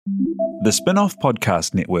The Spin-off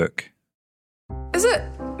Podcast Network. Is it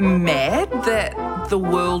mad that the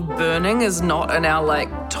world burning is not in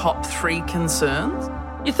our, top 3 concerns?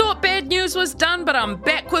 You thought bad news was done, but I'm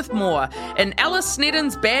back with more. In Alice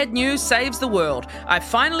Snedden's Bad News Saves the World, I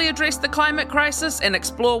finally address the climate crisis and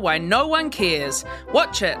explore why no one cares.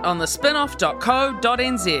 Watch it on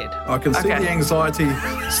thespinoff.co.nz. I can see the anxiety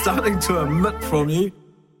starting to emit from you.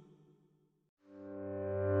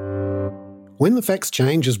 When the Facts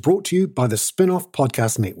Change is brought to you by the Spin-off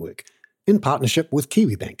Podcast Network, in partnership with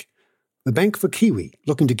Kiwibank, the bank for Kiwi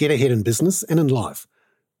looking to get ahead in business and in life.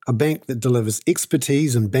 A bank that delivers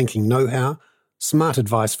expertise and banking know-how, smart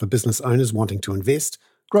advice for business owners wanting to invest,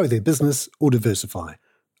 grow their business or diversify.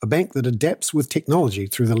 A bank that adapts with technology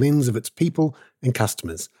through the lens of its people and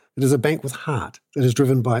customers. It is a bank with heart that is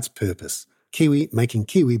driven by its purpose. Kiwi, making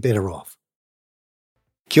Kiwi better off.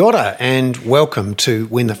 Kia ora and welcome to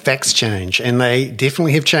When the Facts Change. And they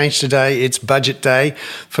definitely have changed today. It's budget day.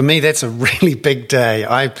 For me, that's a really big day.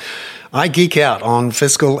 I geek out on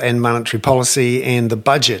fiscal and monetary policy, and the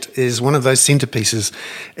budget is one of those centerpieces.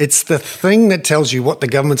 It's the thing that tells you what the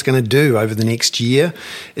government's going to do over the next year.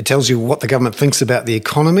 It tells you what the government thinks about the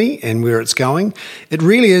economy and where it's going. It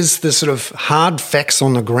really is the sort of hard facts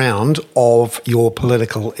on the ground of your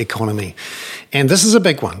political economy. And this is a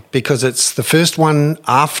big one because it's the first one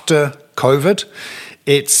after COVID.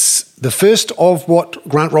 It's the first of what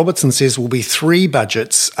Grant Robertson says will be 3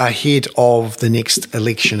 budgets ahead of the next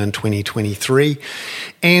election in 2023.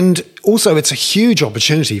 And also it's a huge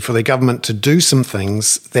opportunity for the government to do some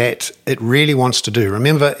things that it really wants to do.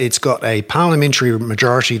 Remember, it's got a parliamentary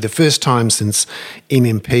majority, the first time since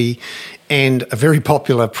MMP, and a very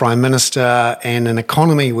popular Prime Minister and an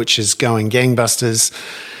economy which is going gangbusters.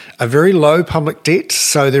 A very low public debt,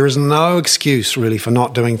 so there is no excuse really for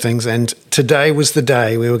not doing things. And today was the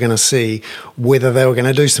day we were going to see whether they were going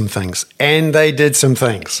to do some things. And they did some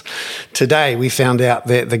things. Today we found out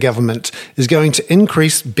that the government is going to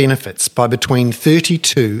increase benefits by between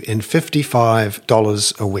 $32 and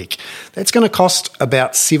 $55 a week. That's going to cost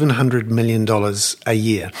about $700 million a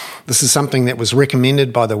year. This is something that was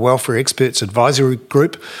recommended by the Welfare Experts Advisory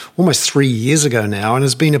Group almost 3 years ago now and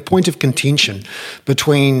has been a point of contention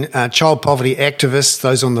between child poverty activists,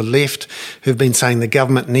 those on the left, who've been saying the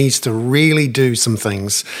government needs to really do some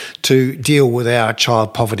things to deal with our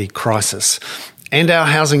child poverty crisis and our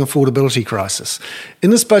housing affordability crisis. In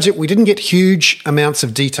this budget, we didn't get huge amounts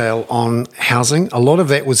of detail on housing. A lot of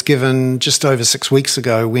that was given just over 6 weeks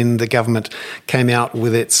ago when the government came out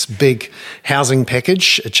with its big housing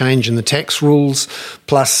package, a change in the tax rules,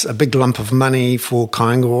 plus a big lump of money for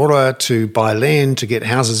Kāinga Ora to buy land, to get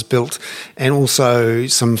houses built, and also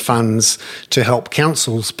some funds to help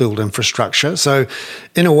councils build infrastructure. So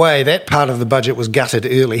in a way, that part of the budget was gutted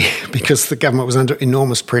early because the government was under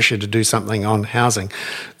enormous pressure to do something on housing.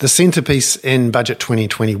 The centrepiece in Budget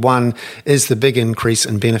 2021 is the big increase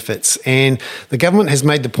in benefits. And the government has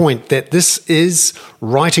made the point that this is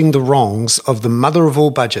righting the wrongs of the mother of all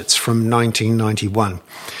budgets from 1991.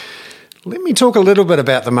 Let me talk a little bit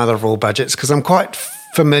about the mother of all budgets because I'm quite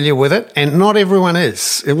familiar with it, and not everyone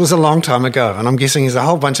is. It was a long time ago, and I'm guessing there's a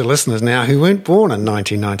whole bunch of listeners now who weren't born in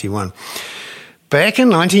 1991. Back in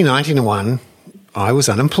 1991, I was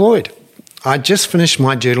unemployed. I just finished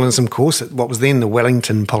my journalism course at what was then the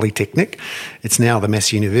Wellington Polytechnic. It's now the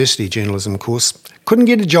Massey University journalism course. Couldn't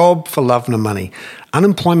get a job for love nor money.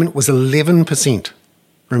 Unemployment was 11%.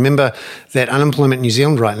 Remember that unemployment in New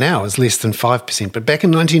Zealand right now is less than 5%, but back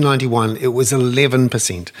in 1991 it was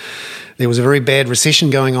 11%. There was a very bad recession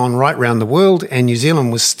going on right around the world, and New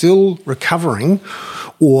Zealand was still recovering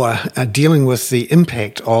or dealing with the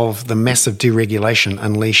impact of the massive deregulation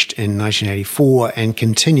unleashed in 1984 and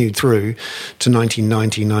continued through to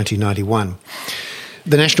 1990, 1991.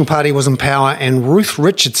 The National Party was in power and Ruth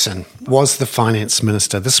Richardson was the finance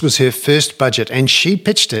minister. This was her first budget and she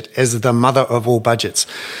pitched it as the mother of all budgets.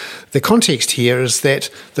 The context here is that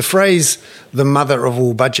the phrase the mother of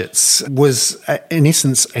all budgets was in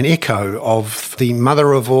essence an echo of the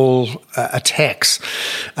mother of all attacks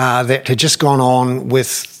that had just gone on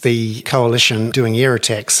with the coalition doing air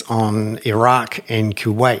attacks on Iraq and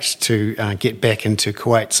Kuwait to get back into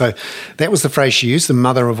Kuwait. So that was the phrase she used, the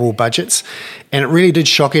mother of all budgets. And it really did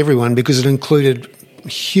shock everyone because it included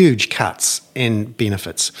huge cuts in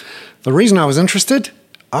benefits. The reason I was interested,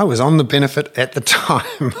 I was on the benefit at the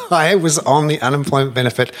time. I was on the unemployment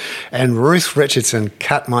benefit and Ruth Richardson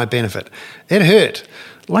cut my benefit. It hurt.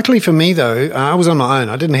 Luckily for me, though, I was on my own.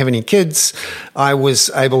 I didn't have any kids. I was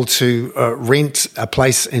able to rent a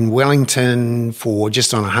place in Wellington for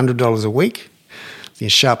just on $100 a week. a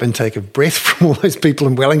sharp intake of breath from all those people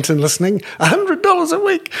in Wellington listening. $100 a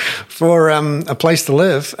week for a place to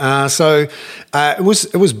live. So it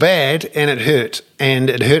was bad, and it hurt.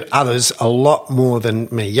 And it hurt others a lot more than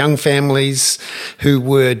me. Young families who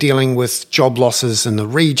were dealing with job losses in the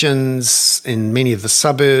regions, in many of the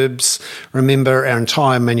suburbs. Remember, our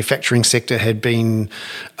entire manufacturing sector had been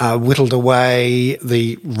whittled away.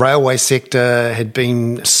 The railway sector had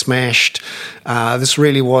been smashed. This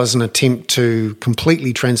really was an attempt to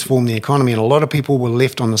completely transform the economy, and a lot of people were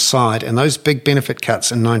left on the side. And those big benefit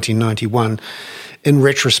cuts in 1991, in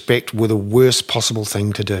retrospect, were the worst possible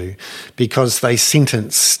thing to do, because they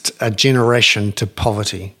sentenced a generation to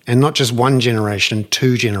poverty, and not just one generation,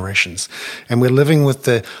 2 generations. And we're living with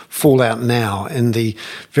the fallout now in the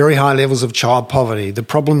very high levels of child poverty, the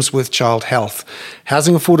problems with child health,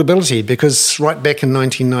 housing affordability, because right back in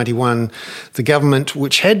 1991, the government,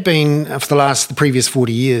 which had been for the previous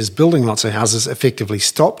 40 years building lots of houses, effectively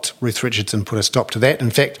stopped. Ruth Richardson put a stop to that.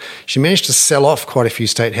 In fact, she managed to sell off quite a few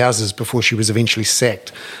state houses before she was eventually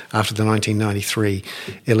sacked after the 1993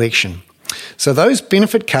 election. So those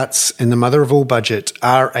benefit cuts in the mother of all budget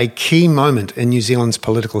are a key moment in New Zealand's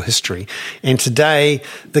political history. And today,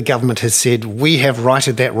 the government has said, we have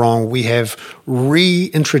righted that wrong. We have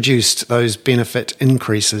reintroduced those benefit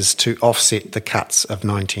increases to offset the cuts of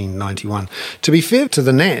 1991. To be fair to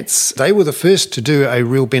the Nats, they were the first to do a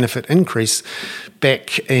real benefit increase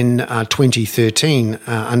back in 2013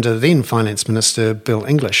 under then Finance Minister Bill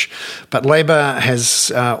English. But Labor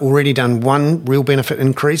has already done one real benefit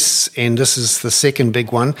increase, and this is the second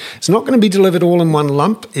big one. It's not going to be delivered all in one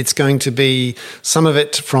lump. It's going to be some of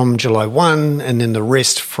it from July 1 and then the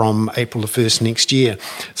rest from April the 1st next year.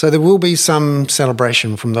 So there will be some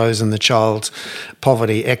celebration from those in the child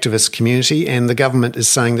poverty activist community, and the government is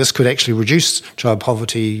saying this could actually reduce child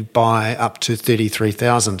poverty by up to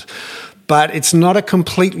 33,000. But it's not a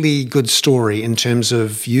completely good story in terms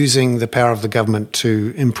of using the power of the government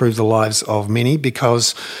to improve the lives of many,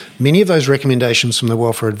 because many of those recommendations from the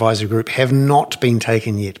Welfare Advisory Group have not been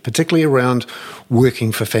taken yet, particularly around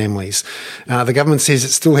working for families. The government says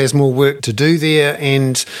it still has more work to do there,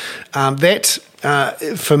 and that,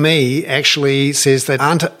 for me, actually says they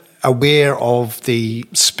aren't aware of the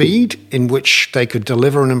speed in which they could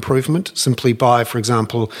deliver an improvement simply by, for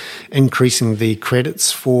example, increasing the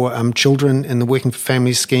credits for children in the Working for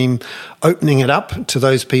Families scheme, opening it up to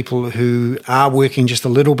those people who are working just a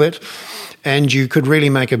little bit. And you could really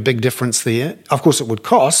make a big difference there. Of course, it would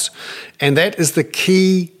cost. And that is the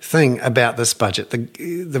key thing about this budget.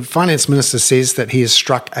 The Finance Minister says that he has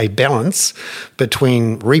struck a balance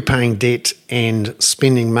between repaying debt and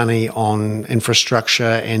spending money on infrastructure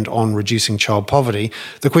and on reducing child poverty.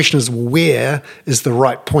 The question is, where is the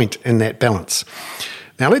right point in that balance?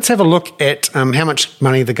 Now, let's have a look at how much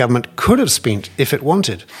money the government could have spent if it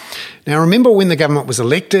wanted. Now, remember when the government was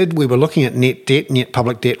elected, we were looking at net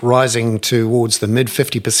public debt rising towards the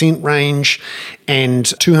mid-50% range, and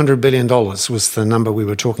 $200 billion was the number we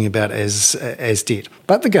were talking about as debt.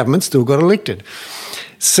 But the government still got elected.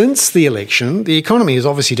 Since the election, the economy has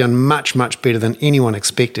obviously done much, much better than anyone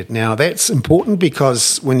expected. Now, that's important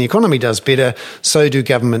because when the economy does better, so do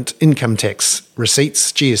government income tax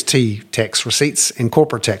receipts, GST tax receipts, and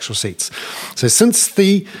corporate tax receipts. So since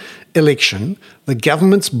the election, the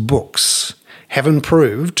government's books have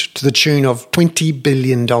improved to the tune of $20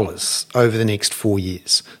 billion over the next 4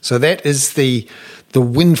 years. So that is the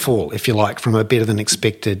windfall, if you like, from a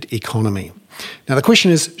better-than-expected economy. Now, the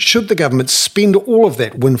question is, should the government spend all of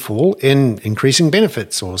that windfall in increasing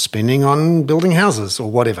benefits or spending on building houses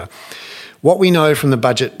or whatever? What we know from the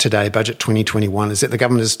budget today, Budget 2021, is that the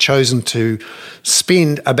government has chosen to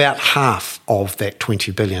spend about half of that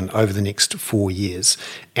 $20 billion over the next 4 years,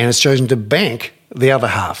 and has chosen to bank the other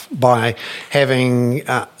half by having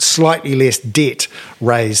slightly less debt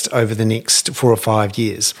raised over the next 4 or 5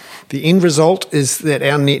 years. The end result is that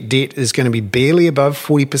our net debt is going to be barely above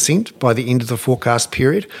 40% by the end of the forecast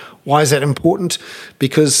period. Why is that important?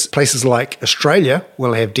 Because places like Australia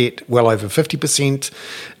will have debt well over 50%,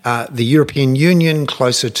 the European Union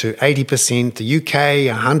closer to 80%, the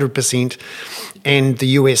UK 100%, and the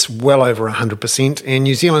US well over 100%. And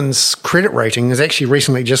New Zealand's credit rating has actually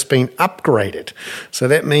recently just been upgraded. So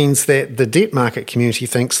that means that the debt market community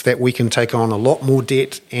thinks that we can take on a lot more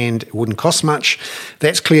debt and it wouldn't cost much.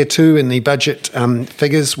 That's clear too in the budget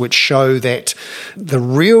figures, which show that the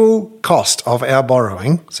real cost of our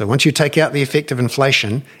borrowing, so once you take out the effect of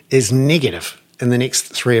inflation, is negative in the next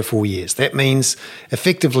 3 or 4 years. That means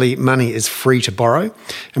effectively money is free to borrow.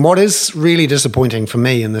 And what is really disappointing for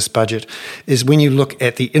me in this budget is when you look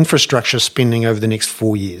at the infrastructure spending over the next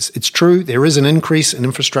 4 years. It's true, there is an increase in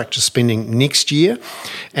infrastructure spending next year,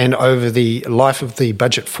 and over the life of the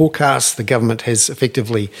budget forecast, the government has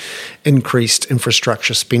effectively increased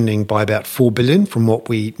infrastructure spending by about $4 billion from what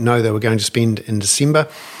we know they were going to spend in December.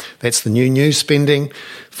 That's the new spending.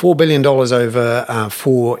 $4 billion over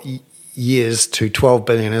 4 years to $12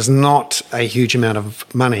 billion is not a huge amount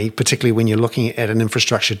of money, particularly when you're looking at an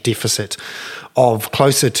infrastructure deficit of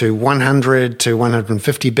closer to $100 to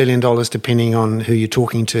 $150 billion, depending on who you're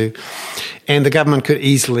talking to. And the government could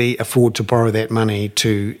easily afford to borrow that money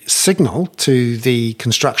to signal to the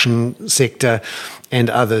construction sector and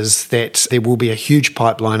others that there will be a huge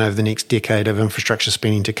pipeline over the next decade of infrastructure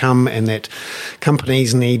spending to come, and that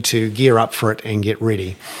companies need to gear up for it and get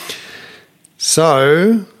ready.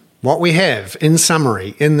 So what we have, in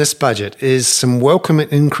summary, in this budget is some welcome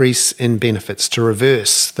increase in benefits to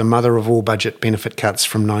reverse the mother of all budget benefit cuts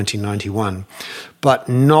from 1991. But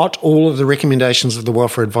not all of the recommendations of the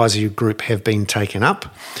Welfare Advisory Group have been taken up,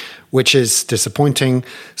 which is disappointing.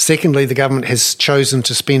 Secondly, the government has chosen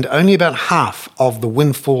to spend only about half of the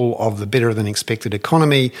windfall of the better-than-expected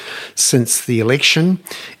economy since the election.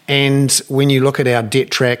 And when you look at our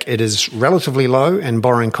debt track, it is relatively low, and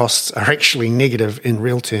borrowing costs are actually negative in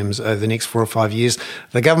real terms over the next 4 or 5 years.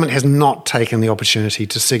 The government has not taken the opportunity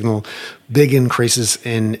to signal big increases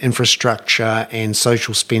in infrastructure and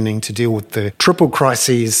social spending to deal with the triple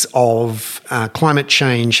crises of climate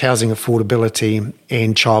change, housing affordability,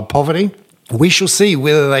 and child poverty. We shall see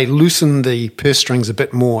whether they loosen the purse strings a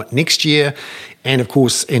bit more next year, and of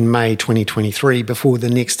course in May 2023 before the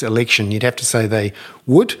next election. You'd have to say they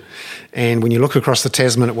would. And when you look across the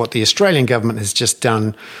Tasman at what the Australian government has just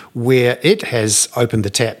done, where it has opened the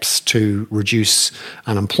taps to reduce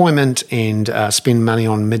unemployment and spend money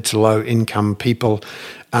on mid to low income people,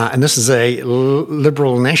 and this is a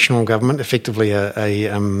Liberal national government, effectively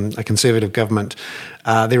a Conservative government,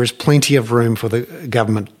 there is plenty of room for the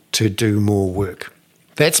government to do more work.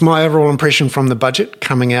 That's my overall impression from the budget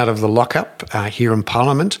coming out of the lockup here in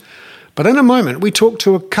Parliament. But in a moment, we talk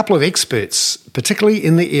to a couple of experts, particularly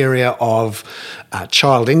in the area of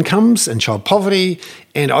child incomes and child poverty,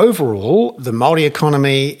 and overall the Māori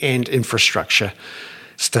economy and infrastructure.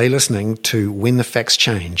 Stay listening to When the Facts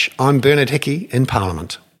Change. I'm Bernard Hickey in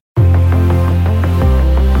Parliament.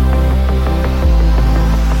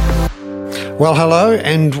 Well, hello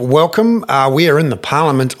and welcome. We are in the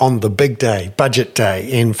Parliament on the big day, Budget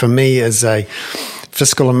Day. And for me as a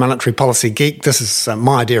fiscal and monetary policy geek, this is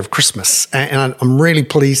my idea of Christmas. And I'm really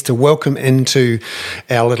pleased to welcome into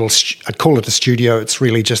our little, I'd call it a studio, it's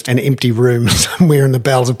really just an empty room somewhere in the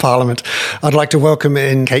bowels of Parliament. I'd like to welcome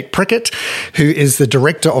in Kate Prickett, who is the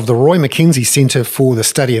Director of the Roy Mackenzie Centre for the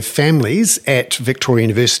Study of Families at Victoria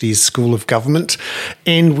University's School of Government.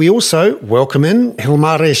 And we also welcome in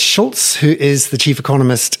Hilmare Schultz, who is the Chief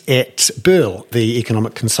Economist at Burl, the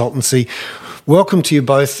economic consultancy. Welcome to you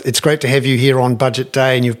both. It's great to have you here on Budget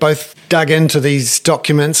Day, and you've both dug into these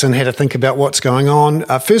documents and had to think about what's going on.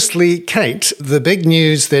 Firstly, Kate, the big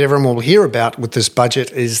news that everyone will hear about with this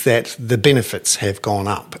budget is that the benefits have gone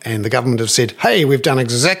up, and the government have said, hey, we've done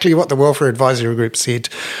exactly what the Welfare Advisory Group said.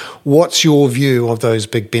 What's your view of those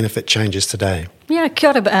big benefit changes today? Yeah,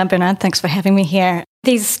 kia ora, Bernard. Thanks for having me here.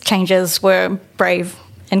 These changes were brave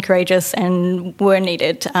and courageous and were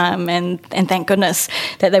needed, and thank goodness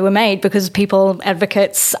that they were made, because people,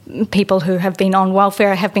 advocates, people who have been on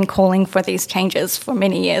welfare have been calling for these changes for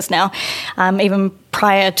many years now, even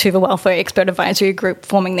prior to the Welfare Expert Advisory Group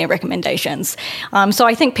forming their recommendations. So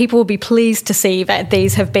I think people will be pleased to see that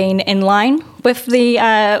these have been in line with the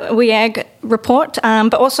WEAG report,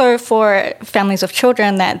 but also for families of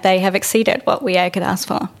children that they have exceeded what WEAG had asked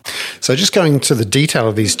for. So just going to the detail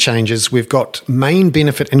of these changes, we've got main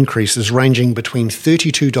benefit increases ranging between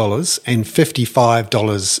 $32 and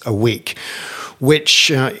 $55 a week,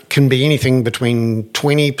 which can be anything between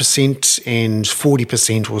 20% and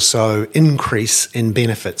 40% or so increase in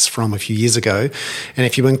benefits from a few years ago. And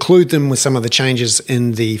if you include them with some of the changes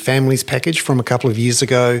in the families package from a couple of years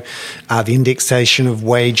ago, the indexation of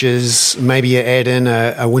wages, maybe you add in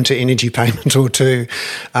a winter energy payment or two,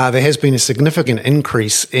 there has been a significant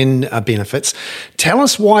increase in benefits. Tell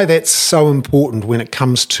us why that's so important when it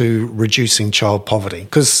comes to reducing child poverty.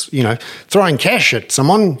 Because, throwing cash at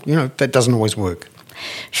someone, that doesn't always work.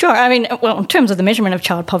 Sure. I mean, well, in terms of the measurement of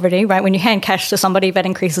child poverty, right, when you hand cash to somebody, that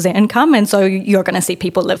increases their income, and so you're going to see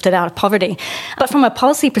people lifted out of poverty. But from a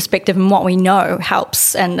policy perspective, and what we know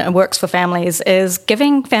helps and works for families is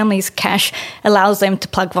giving families cash allows them to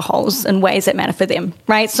plug the holes in ways that matter for them,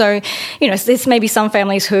 right? So, there's maybe some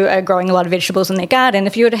families who are growing a lot of vegetables in their garden.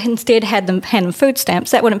 If you would have instead hand them food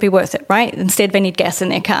stamps, that wouldn't be worth it, right? Instead, they need gas in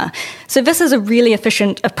their car. So this is a really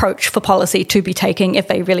efficient approach for policy to be taking if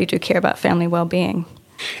they really do care about family well-being.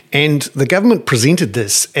 And the government presented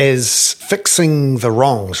this as fixing the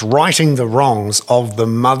wrongs, righting the wrongs of the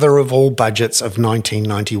mother of all budgets of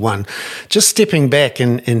 1991. Just stepping back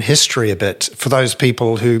in history a bit, for those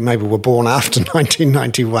people who maybe were born after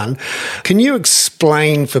 1991, can you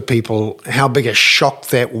explain for people how big a shock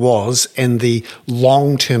that was and the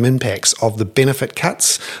long-term impacts of the benefit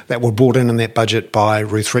cuts that were brought in that budget by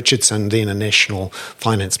Ruth Richardson, then a National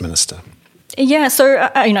Finance Minister? Yeah,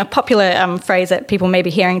 so, a popular phrase that people may be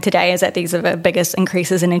hearing today is that these are the biggest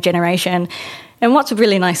increases in a generation. And what's a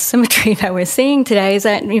really nice symmetry that we're seeing today is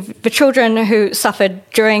that the children who suffered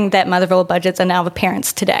during that mother of all budgets are now the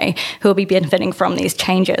parents today who will be benefiting from these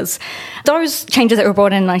changes. Those changes that were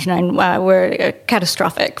brought in 1999 were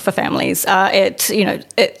catastrophic for families.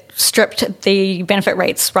 It stripped the benefit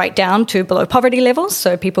rates right down to below poverty levels,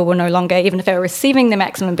 so people were no longer, even if they were receiving the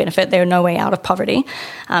maximum benefit, they were no way out of poverty,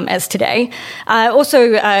 as today.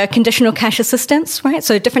 Also, conditional cash assistance, right?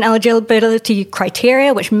 So different eligibility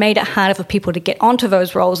criteria, which made it harder for people to get onto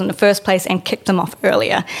those roles in the first place and kick them off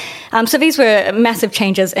earlier. So these were massive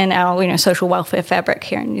changes in our, social welfare fabric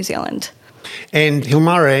here in New Zealand. And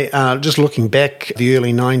Hilmare, just looking back, the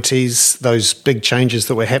early 90s, those big changes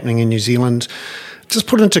that were happening in New Zealand, just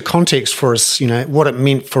put into context for us, what it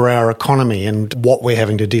meant for our economy and what we're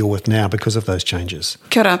having to deal with now because of those changes.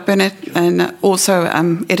 Kia ora, Bernard. And also,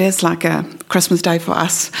 it is like a Christmas day for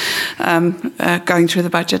us, going through the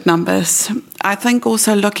budget numbers. I think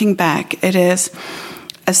also looking back, it is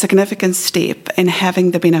a significant step in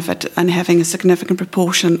having the benefit and having a significant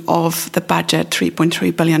proportion of the budget,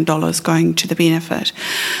 $3.3 billion, going to the benefit.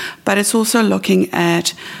 But it's also looking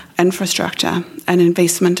at infrastructure and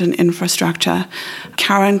investment in infrastructure.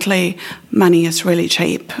 Currently, money is really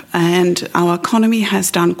cheap and our economy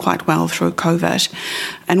has done quite well through COVID.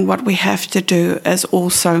 And what we have to do is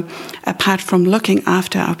also, apart from looking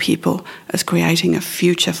after our people, is creating a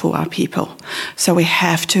future for our people. So we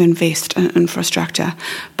have to invest in infrastructure,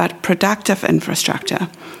 but productive infrastructure.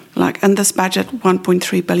 Like in this budget,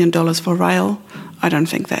 $1.3 billion for rail. I don't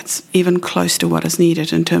think that's even close to what is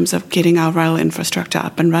needed in terms of getting our rail infrastructure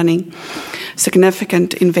up and running.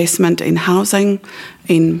 Significant investment in housing,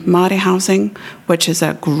 in Māori housing, which is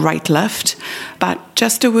a great lift. But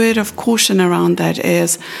just a word of caution around that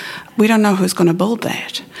is we don't know who's going to build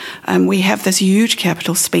that. We have this huge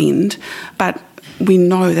capital spend, but we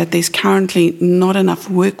know that there's currently not enough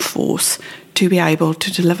workforce to be able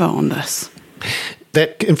to deliver on this.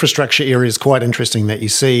 That infrastructure area is quite interesting that you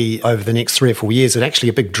see over the next 3 or 4 years, it's actually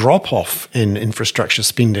a big drop-off in infrastructure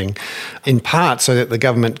spending, in part so that the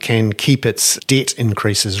government can keep its debt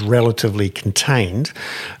increases relatively contained.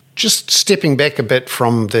 Just stepping back a bit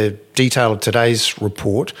from the detail of today's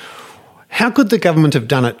report, how could the government have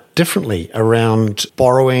done it differently around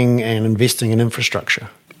borrowing and investing in infrastructure?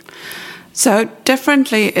 So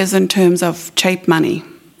differently is in terms of cheap money.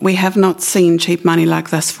 We have not seen cheap money like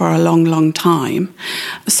this for a long, long time.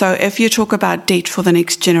 So if you talk about debt for the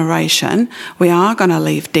next generation, we are going to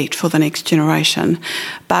leave debt for the next generation,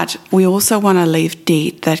 but we also want to leave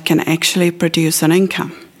debt that can actually produce an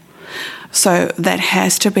income. So that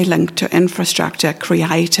has to be linked to infrastructure,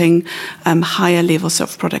 creating higher levels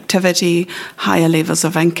of productivity, higher levels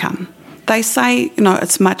of income. They say,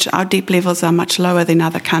 our debt levels are much lower than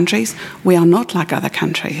other countries. We are not like other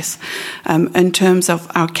countries in terms of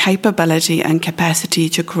our capability and capacity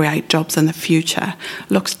to create jobs in the future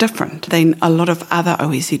looks different than a lot of other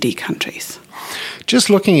OECD countries. Just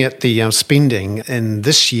looking at the spending in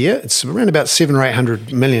this year, it's around about 700 or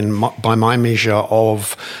 800 million by my measure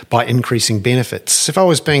by increasing benefits. If I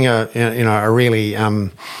was being a really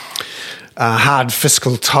hard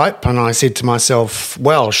fiscal type, and I said to myself,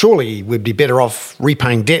 well, surely we'd be better off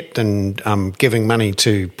repaying debt than giving money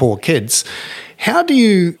to poor kids. How do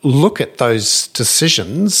you look at those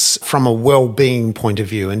decisions from a well-being point of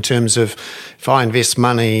view in terms of if I invest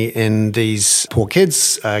money in these poor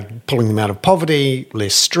kids, pulling them out of poverty,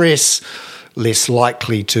 less stress, less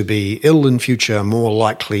likely to be ill in future, more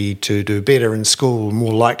likely to do better in school,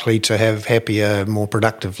 more likely to have happier, more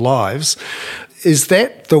productive lives. Is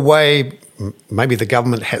that the way maybe the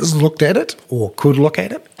government has looked at it or could look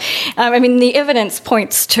at it? The evidence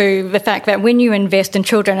points to the fact that when you invest in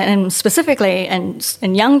children, and specifically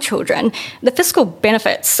in young children, the fiscal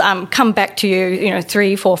benefits come back to you,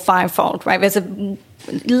 3, 4, 5-fold, right? There's a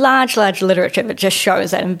large literature that just shows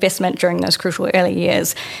that investment during those crucial early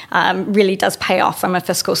years really does pay off from a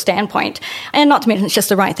fiscal standpoint. And not to mention, it's just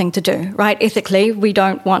the right thing to do, right? Ethically, we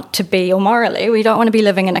don't want to be, or morally, we don't want to be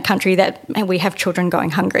living in a country that we have children going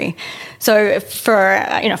hungry. So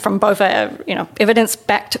from both a,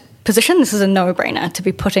 evidence-backed position, this is a no-brainer to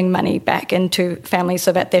be putting money back into families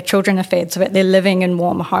so that their children are fed, so that they're living in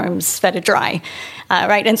warm homes that are dry,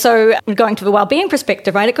 right? And so going to the wellbeing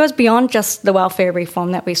perspective, right, it goes beyond just the welfare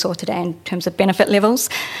reform that we saw today in terms of benefit levels.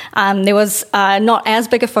 There was not as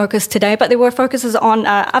big a focus today, but there were focuses on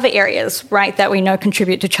other areas, right, that we know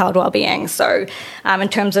contribute to child wellbeing. So in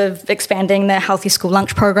terms of expanding the Healthy School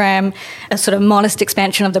Lunch program, a sort of modest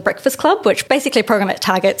expansion of the Breakfast Club, which basically a program that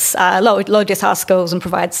targets low decile schools and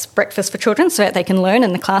provides breakfast for children so that they can learn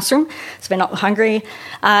in the classroom, so they're not hungry.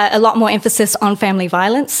 A lot more emphasis on family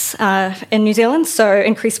violence in New Zealand, so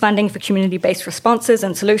increased funding for community-based responses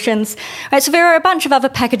and solutions. Right, so there are a bunch of other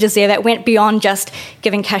packages there that went beyond just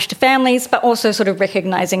giving cash to families, but also sort of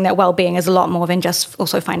recognising that well-being is a lot more than just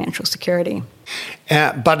also financial security.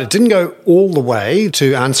 But it didn't go all the way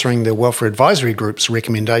to answering the Welfare Advisory Group's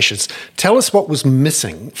recommendations. Tell us what was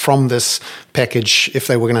missing from this package if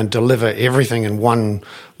they were going to deliver everything in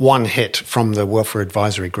one hit from the Welfare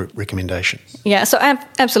Advisory Group recommendations. Yeah, so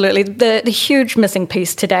absolutely. The huge missing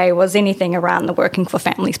piece today was anything around the Working for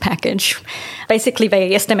Families package. Basically,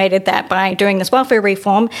 they estimated that by doing this welfare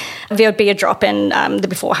reform, there would be a drop in the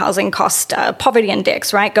before housing cost poverty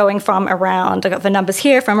index, right, going from around, I got the numbers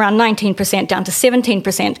here, from around 19% down to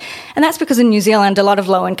 17%. And that's because in New Zealand, a lot of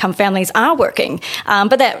low-income families are working,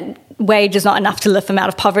 but that wage is not enough to lift them out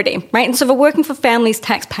of poverty, right? And so the Working for Families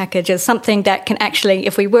tax package is something that can actually,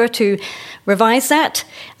 if we were to revise that,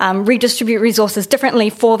 redistribute resources differently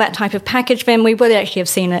for that type of package, then we would actually have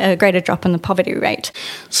seen a greater drop in the poverty rate.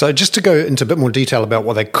 So just to go into a bit more detail about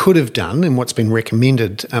what they could have done and what's been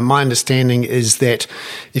recommended, my understanding is that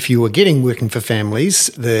if you were getting Working for Families,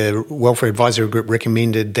 the Welfare Advisory Group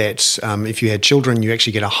recommended that if you had children, you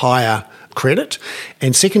actually get a higher credit.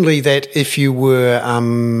 And secondly, that if you were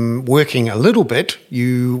working a little bit,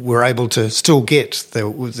 you were able to still get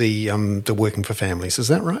the Working for Families. Is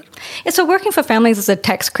that right? Yeah, so Working for Families is a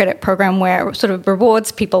tax credit program where it sort of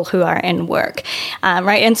rewards people who are in work,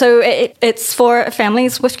 right? And so it's for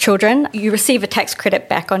families with children. You receive a tax credit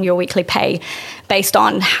back on your weekly pay based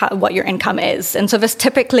on what your income is. And so this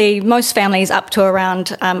typically, most families up to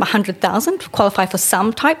around 100,000 qualify for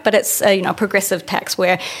some type, but it's a progressive tax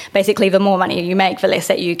where basically the more money you make, the less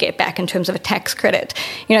that you get back in terms of a tax credit.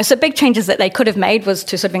 So big changes that they could have made was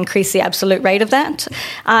to sort of increase the absolute rate of that,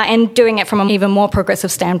 and doing it from an even more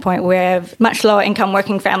progressive standpoint where much lower income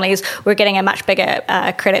working families were getting a much bigger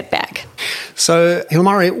credit back. So,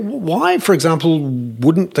 Hilmari, why, for example,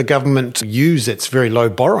 wouldn't the government use its very low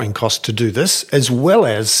borrowing cost to do this, as well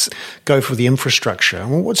as go for the infrastructure?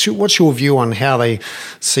 Well, what's your view on how they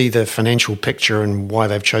see the financial picture and why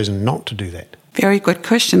they've chosen not to do that? Very good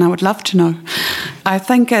question. I would love to know. I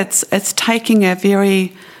think it's taking a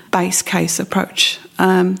very base case approach.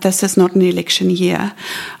 This is not an election year,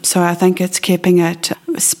 so I think it's keeping it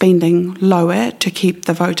spending lower to keep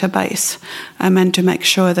the voter base and to make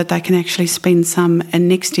sure that they can actually spend some in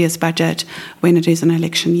next year's budget when it is an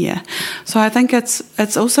election year. So I think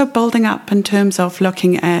it's also building up in terms of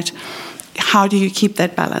looking at how do you keep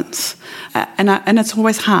that balance, and it's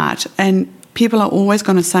always hard, and people are always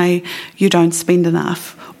going to say you don't spend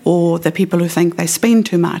enough, or the people who think they spend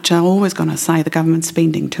too much are always going to say the government's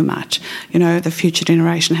spending too much. The future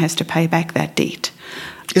generation has to pay back that debt.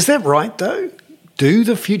 Is that right, though? Do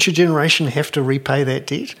the future generation have to repay that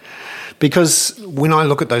debt? Because when I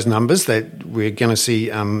look at those numbers, that we're going to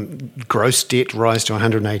see gross debt rise to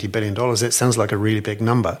 $180 billion, that sounds like a really big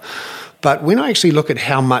number. But when I actually look at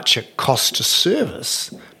how much it costs to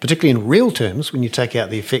service, particularly in real terms, when you take out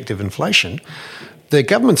the effect of inflation, the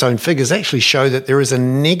government's own figures actually show that there is a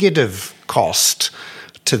negative cost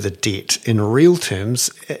to the debt in real terms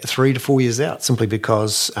 3 to 4 years out, simply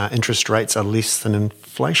because interest rates are less than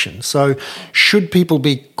inflation. So should people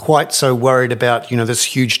be quite so worried about, this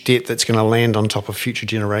huge debt that's going to land on top of future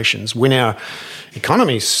generations when our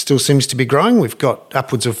economy still seems to be growing? We've got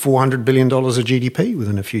upwards of $400 billion of GDP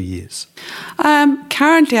within a few years.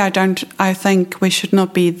 Currently, I think we should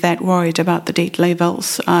not be that worried about the debt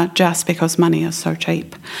levels just because money is so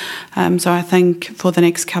cheap. So I think for the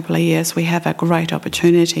next couple of years, we have a great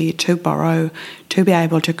opportunity opportunity to borrow, to be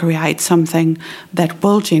able to create something that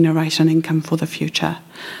will generate an income for the future.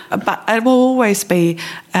 But it will always be,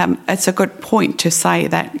 it's a good point to say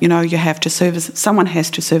that, someone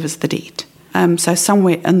has to service the debt. So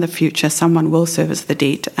somewhere in the future, someone will service the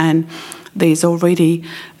debt, and there's already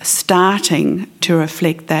starting to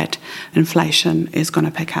reflect that inflation is going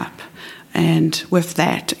to pick up. And with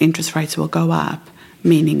that, interest rates will go up,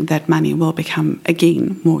 meaning that money will become,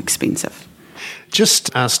 again, more expensive.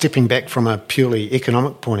 Just stepping back from a purely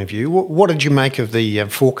economic point of view, what did you make of the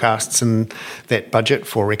forecasts in that budget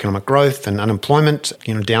for economic growth and unemployment,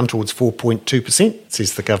 down towards 4.2%,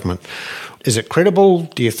 says the government? Is it credible?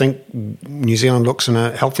 Do you think New Zealand looks in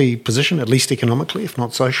a healthy position, at least economically, if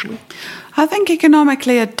not socially? I think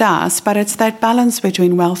economically it does, but it's that balance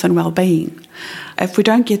between wealth and well-being. If we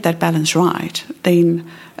don't get that balance right, then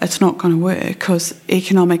it's not going to work, because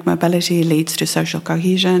economic mobility leads to social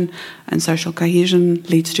cohesion, and social cohesion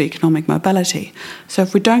leads to economic mobility. So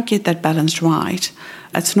if we don't get that balance right,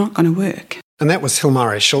 it's not going to work. And that was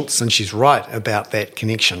Hilmari Schultz, and she's right about that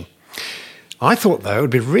connection. I thought, though, it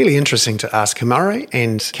would be really interesting to ask Hilmari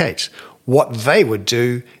and Kate what they would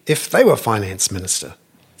do if they were Finance Minister.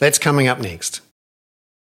 That's coming up next.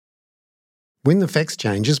 When the Facts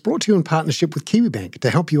Change is brought to you in partnership with Kiwibank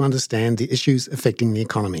to help you understand the issues affecting the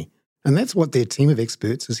economy. And that's what their team of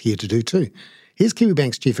experts is here to do too. Here's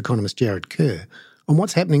Kiwibank's Chief Economist Jared Kerr on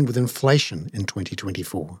what's happening with inflation in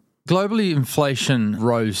 2024. Globally, inflation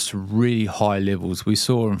rose to really high levels. We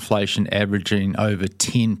saw inflation averaging over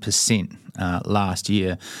 10% last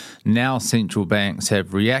year. Now central banks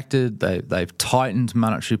have reacted. They've tightened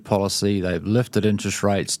monetary policy. They've lifted interest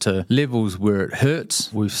rates to levels where it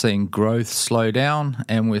hurts. We've seen growth slow down,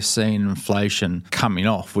 and we're seeing inflation coming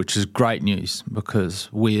off, which is great news because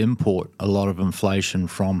we import a lot of inflation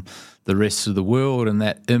from the rest of the world, and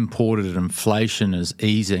that imported inflation is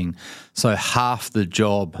easing. So half the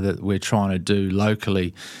job that we're trying to do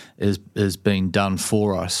locally is being done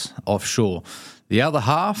for us offshore. The other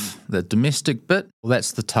half, the domestic bit, well,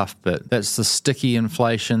 that's the tough bit. That's the sticky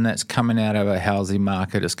inflation that's coming out of our housing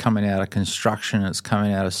market. It's coming out of construction. It's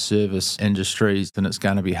coming out of service industries, and it's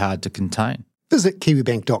going to be hard to contain. Visit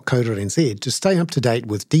kiwibank.co.nz to stay up to date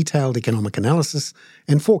with detailed economic analysis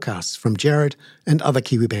and forecasts from Jared and other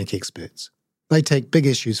Kiwibank experts. They take big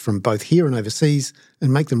issues from both here and overseas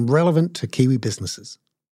and make them relevant to Kiwi businesses.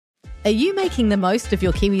 Are you making the most of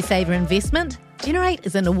your KiwiSaver investment? Generate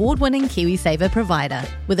is an award-winning KiwiSaver provider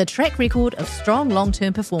with a track record of strong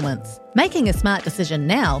long-term performance. Making a smart decision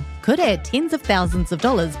now could add tens of thousands of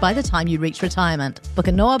dollars by the time you reach retirement. Book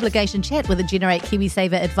a no-obligation chat with a Generate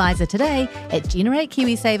KiwiSaver advisor today at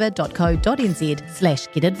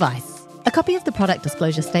generatekiwisaver.co.nz/get-advice. A copy of the product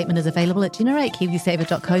disclosure statement is available at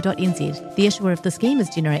generatekiwisaver.co.nz. The issuer of the scheme is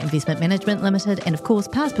Generate Investment Management Limited, and of course,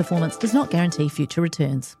 past performance does not guarantee future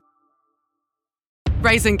returns.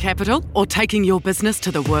 Raising capital or taking your business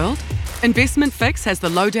to the world? Investment Fix has the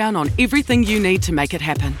lowdown on everything you need to make it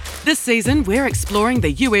happen. This season, we're exploring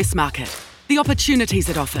the US market, the opportunities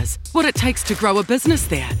it offers, what it takes to grow a business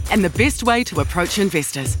there, and the best way to approach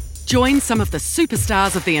investors. Join some of the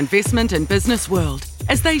superstars of the investment and business world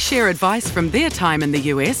as they share advice from their time in the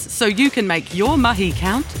US so you can make your mahi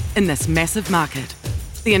count in this massive market.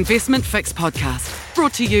 The Investment Fix podcast,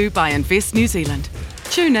 brought to you by Invest New Zealand.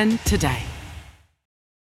 Tune in today.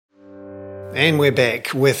 And we're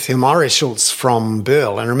back with Hilmari Schultz from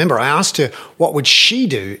Burl. And remember, I asked her what would she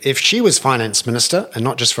do if she was Finance Minister, and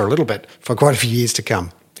not just for a little bit, for quite a few years to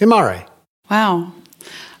come. Hilmari. Wow.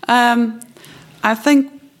 I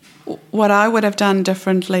think what I would have done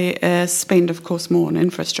differently is spend, of course, more on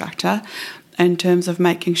infrastructure in terms of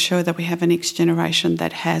making sure that we have a next generation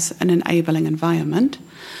that has an enabling environment.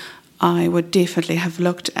 I would definitely have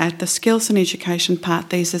looked at the skills and education part.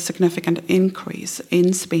 There's a significant increase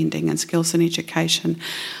in spending in skills and education,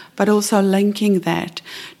 but also linking that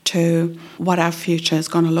to what our future is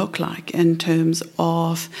going to look like in terms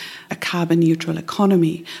of a carbon neutral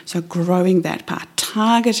economy. So growing that part,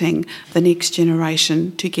 targeting the next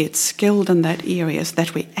generation to get skilled in that areas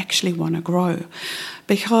that we actually want to grow.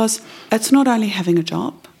 Because it's not only having a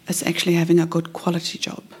job, it's actually having a good quality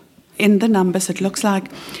job. In the numbers, it looks like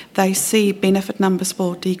they see benefit numbers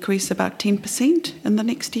will decrease about 10% in the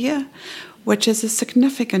next year, which is a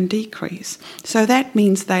significant decrease. So that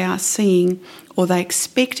means they are seeing, or they're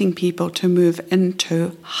expecting people to move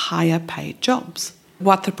into higher paid jobs.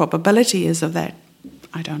 What the probability is of that,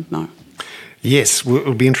 I don't know. Yes,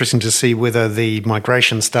 it'll be interesting to see whether the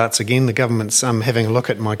migration starts again. The government's having a look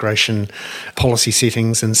at migration policy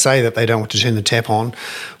settings and say that they don't want to turn the tap on.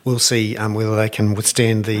 We'll see whether they can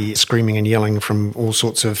withstand the screaming and yelling from all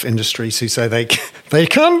sorts of industries who say they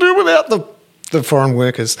can't do without the foreign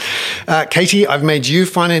workers. Katie, I've made you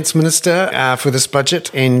Finance Minister for this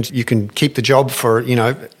budget, and you can keep the job for,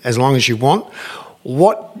 as long as you want.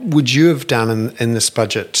 What would you have done in this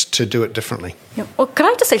budget to do it differently? Yeah, well, could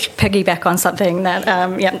I just actually piggyback on something that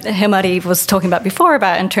Himari was talking about before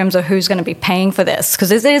about in terms of who's going to be paying for this? Because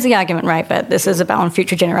there's the argument, right, that this is about on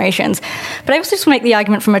future generations. But I also just make the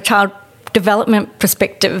argument from a child development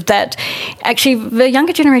perspective that actually the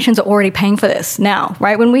younger generations are already paying for this now,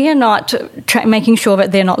 right? When we are not making sure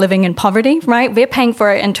that they're not living in poverty, right? We're paying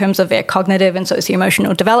for it in terms of their cognitive and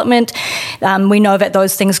socio-emotional development. We know that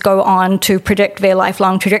those things go on to predict their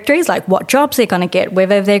lifelong trajectories, like what jobs they're going to get,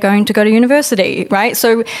 whether they're going to go to university, right?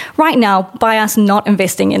 So right now, by us not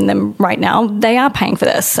investing in them right now, they are paying for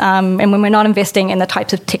this. And when we're not investing in the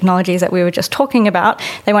types of technologies that we were just talking about,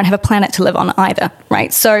 they won't have a planet to live on either,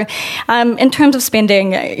 right? So in terms of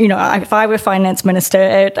spending, if I were Finance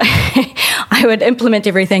Minister, I would implement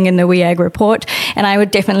everything in the WEAG report, and I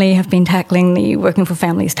would definitely have been tackling the Working for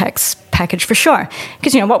Families tax package for sure.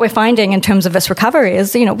 Because, what we're finding in terms of this recovery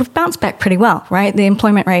is, we've bounced back pretty well, right? The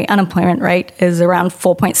unemployment rate is around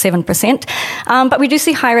 4.7%. But we do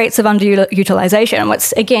see high rates of underutilization,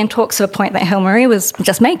 which again talks to a point that Hillary was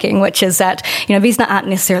just making, which is that, these aren't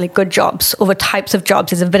necessarily good jobs, or the types of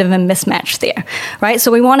jobs. There's a bit of a mismatch there, right?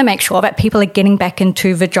 So we want to make sure that people are getting back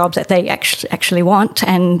into the jobs that they actually want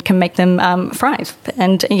and can make them thrive.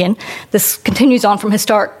 And again, this continues on from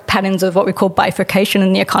historic patterns of what we call bifurcation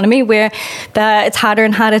in the economy, where it's harder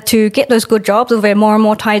and harder to get those good jobs, or they're more and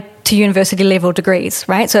more tied to university level degrees,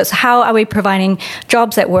 right? So it's how are we providing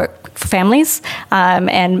jobs that work for families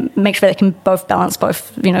and make sure they can both balance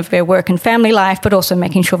their work and family life, but also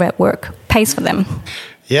making sure that work pays for them.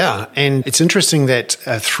 Yeah, and it's interesting that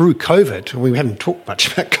through COVID, we haven't talked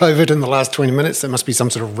much about COVID in the last 20 minutes. There must be some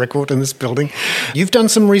sort of record in this building. You've done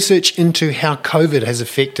some research into how COVID has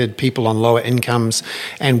affected people on lower incomes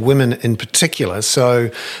and women in particular. So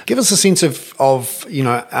give us a sense of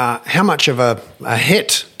how much of a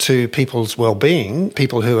hit to people's well-being,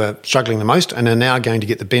 people who are struggling the most and are now going to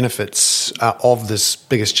get the benefits of this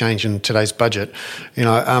biggest change in today's budget.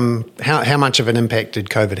 How much of an impact did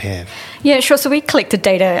COVID have? Yeah, sure. So we collected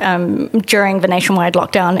data during the nationwide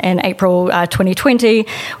lockdown in April 2020.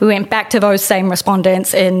 We went back to those same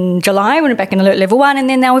respondents in July. We went back in alert level 1, and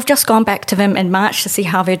then now we've just gone back to them in March to see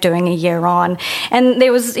how they're doing a year on. And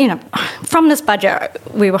there was, from this budget,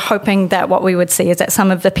 we were hoping that what we would see is that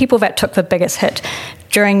some of the people that took the biggest hit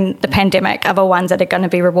during the pandemic are the ones that are going to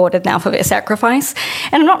be rewarded now for their sacrifice.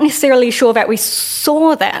 And I'm not necessarily sure that we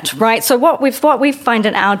saw that, right? So what we find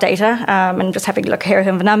in our data, and just having a look here at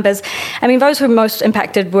the numbers, those who were most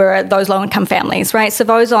impacted were those low-income families, right? So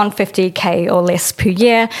those on 50K or less per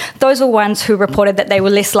year, those are ones who reported that they were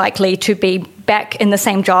less likely to be back in the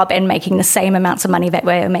same job and making the same amounts of money that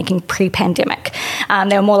they were making pre-pandemic.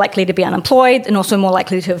 They were more likely to be unemployed and also more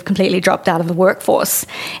likely to have completely dropped out of the workforce.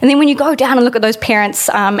 And then when you go down and look at those parents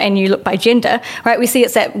and you look by gender, right, we see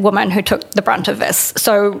it's that woman who took the brunt of this.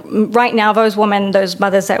 So right now, those women, those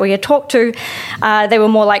mothers that we had talked to, they were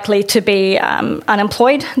more likely to be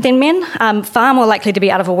unemployed than men, far more likely to be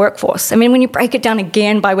out of a workforce. When you break it down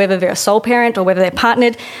again by whether they're a sole parent or whether they're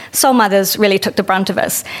partnered, sole mothers really took the brunt of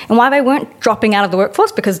this. And why they weren't dropping out of the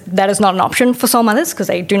workforce, because that is not an option for sole mothers, because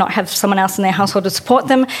they do not have someone else in their household to support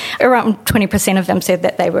them. Around 20% of them said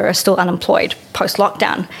that they were still unemployed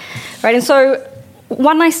post-lockdown, right? And so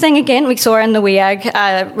one nice thing, again, we saw in the WEAG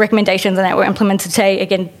recommendations and that were implemented today,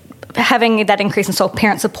 again, having that increase in sole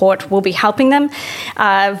parent support will be helping them.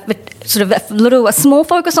 Sort of a small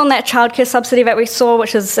focus on that childcare subsidy that we saw,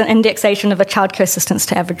 which is an indexation of a childcare assistance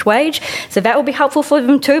to average wage. So that will be helpful for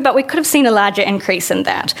them too, but we could have seen a larger increase in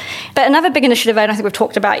that. But another big initiative I don't think we've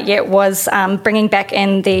talked about yet was bringing back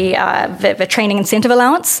in the training incentive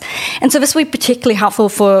allowance. And so this will be particularly helpful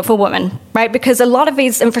for women, right? Because a lot of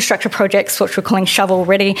these infrastructure projects, which we're calling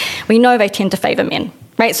shovel-ready, we know they tend to favour men.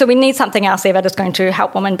 Right, so we need something else there that is going to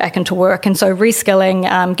help women back into work. And so reskilling,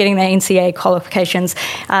 getting their NCA qualifications,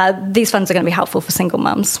 these funds are going to be helpful for single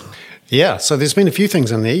mums. Yeah, so there's been a few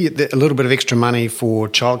things in there. A little bit of extra money for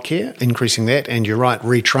childcare, increasing that, and you're right,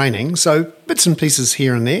 retraining. So bits and pieces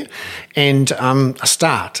here and there, and a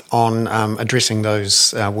start on addressing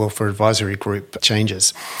those Welfare Advisory Group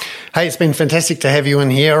changes. Hey, it's been fantastic to have you in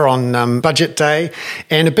here on Budget Day,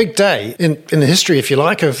 and a big day in the history, if you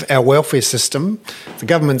like, of our welfare system. The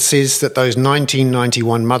government says that those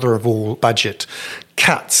 1991 mother of all budget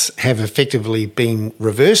cuts have effectively been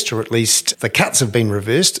reversed, or at least the cuts have been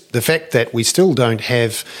reversed. The fact that we still don't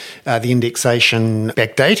have the indexation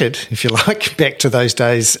backdated, if you like, back to those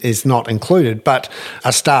days is not included, but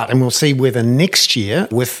a start. And we'll see whether next year,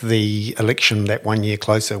 with the election that 1 year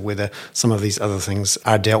closer, whether some of these other things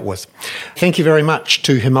are dealt with. Thank you very much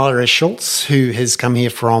to Himaria Schultz, who has come here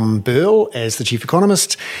from Burl as the Chief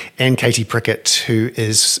Economist, and Katie Prickett, who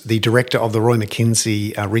is the Director of the Roy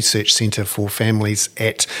Mackenzie Research Centre for Families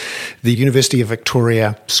at the University of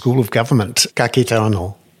Victoria School of Government. Ka kite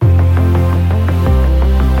anō.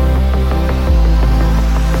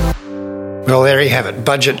 Well, there you have it,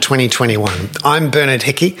 Budget 2021. I'm Bernard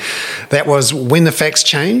Hickey. That was When the Facts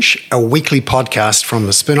Change, a weekly podcast from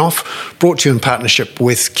The Spinoff, brought to you in partnership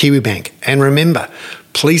with Kiwibank. And remember,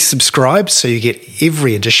 please subscribe so you get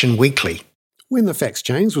every edition weekly. When the Facts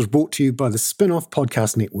Change was brought to you by the Spinoff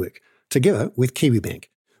Podcast Network, together with Kiwibank.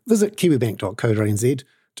 Visit kiwibank.co.nz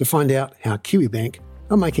to find out how Kiwibank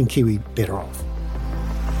are making Kiwi better off.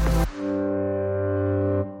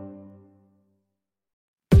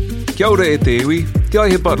 Kia ora e te iwi, Te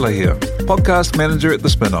Aihe Butler here, podcast manager at The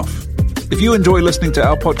Spinoff. If you enjoy listening to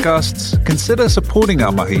our podcasts, consider supporting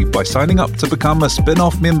our mahi by signing up to become a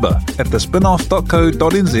Spinoff member at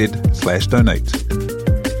thespinoff.co.nz/donate.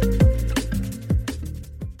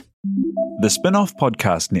 The Spinoff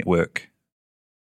Podcast Network.